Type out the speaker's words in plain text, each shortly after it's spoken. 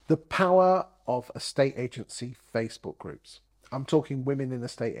The power of estate agency Facebook groups. I'm talking women in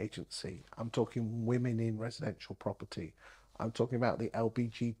estate agency. I'm talking women in residential property. I'm talking about the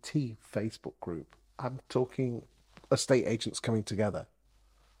LBGT Facebook group. I'm talking estate agents coming together.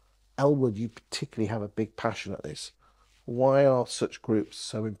 Elwood, you particularly have a big passion at this. Why are such groups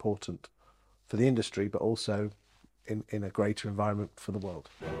so important for the industry, but also in a greater environment for the world?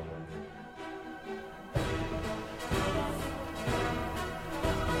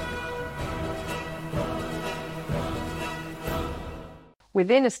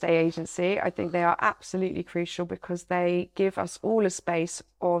 Within a state agency, I think they are absolutely crucial because they give us all a space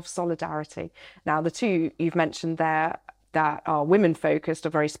of solidarity. Now, the two you've mentioned there that are women focused are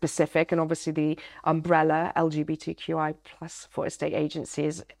very specific, and obviously the umbrella LGBTQI plus for estate agency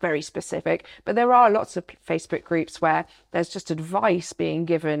is very specific, but there are lots of Facebook groups where there's just advice being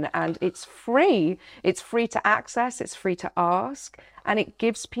given, and it's free to access, it's free to ask, and it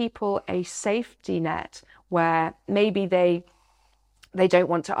gives people a safety net where maybe they don't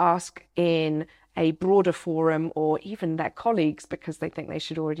want to ask in a broader forum or even their colleagues because they think they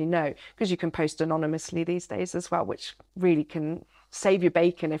should already know, because you can post anonymously these days as well, which really can save your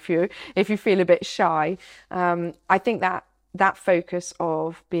bacon if you feel a bit shy. I think that focus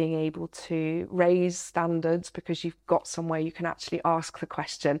of being able to raise standards because you've got somewhere you can actually ask the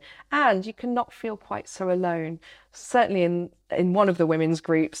question and you cannot feel quite so alone. Certainly in one of the women's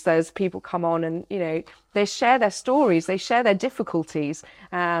groups, there's people come on and, they share their stories, they share their difficulties,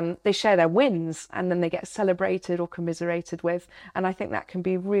 they share their wins, and then they get celebrated or commiserated with. And I think that can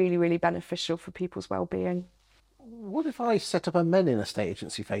be really, really beneficial for people's well-being. What if I set up a men in estate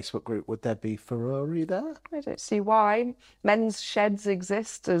agency Facebook group? Would there be furore there? I don't see why. Men's sheds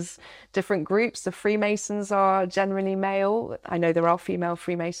exist as different groups. The Freemasons are generally male. I know there are female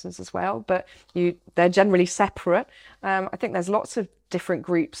Freemasons as well, but they're generally separate. I think there's lots of different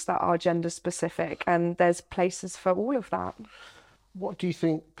groups that are gender specific, and there's places for all of that. What do you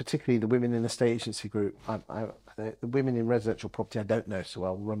think, particularly the women in estate agency group? The women in residential property, I don't know so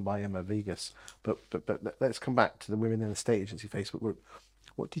well, run by Emma Vegas. But let's come back to the women in estate agency Facebook group.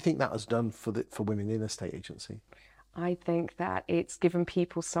 What do you think that has done for women in estate agency? I think that it's given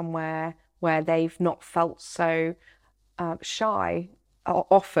people somewhere where they've not felt so shy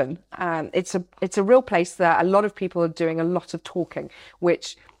often. It's a real place that a lot of people are doing a lot of talking,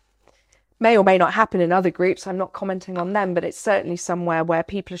 which may or may not happen in other groups. I'm not commenting on them, but it's certainly somewhere where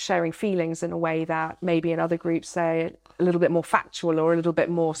people are sharing feelings in a way that maybe in other groups they're a little bit more factual or a little bit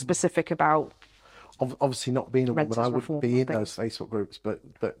more specific about. Obviously, not being a woman, I wouldn't be in those Facebook groups,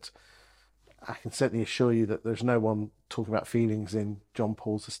 but I can certainly assure you that there's no one talking about feelings in John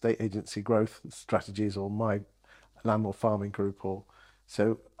Paul's estate agency growth strategies or my landlord farming group.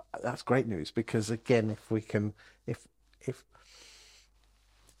 So that's great news, because again, if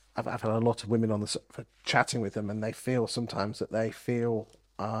I've had a lot of women on the sofa chatting with them, and they feel sometimes that they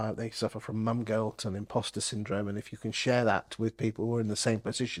suffer from mum guilt and imposter syndrome. And if you can share that with people who are in the same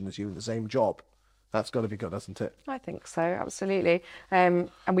position as you, in the same job, that's got to be good, hasn't it? I think so, absolutely. And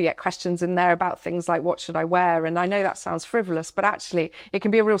we get questions in there about things like, what should I wear? And I know that sounds frivolous, but actually it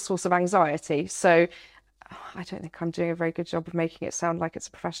can be a real source of anxiety. So I don't think I'm doing a very good job of making it sound like it's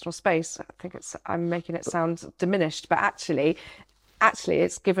a professional space. I think I'm making it sound diminished, but actually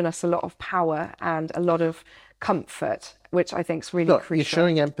it's given us a lot of power and a lot of comfort, which I think is really crucial. You're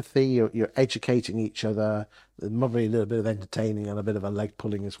showing empathy, you're educating each other, there's probably a little bit of entertaining and a bit of a leg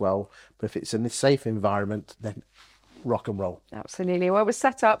pulling as well. But if it's in a safe environment, then rock and roll. Absolutely. Well, it was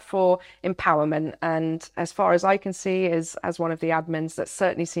set up for empowerment, and as far as I can see, as one of the admins, that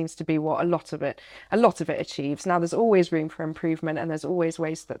certainly seems to be what a lot of it achieves. Now, there's always room for improvement, and there's always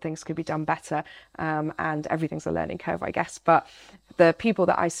ways that things could be done better, and everything's a learning curve, I guess. But the people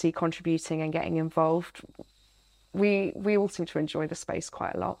that I see contributing and getting involved, we all seem to enjoy the space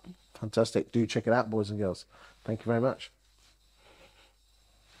quite a lot. Fantastic. Do check it out, boys and girls. Thank you very much.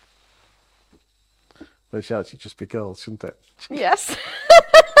 Well, it should actually just be girls, shouldn't it? Yes.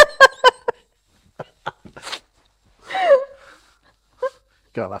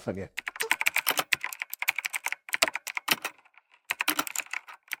 Got to laugh at you.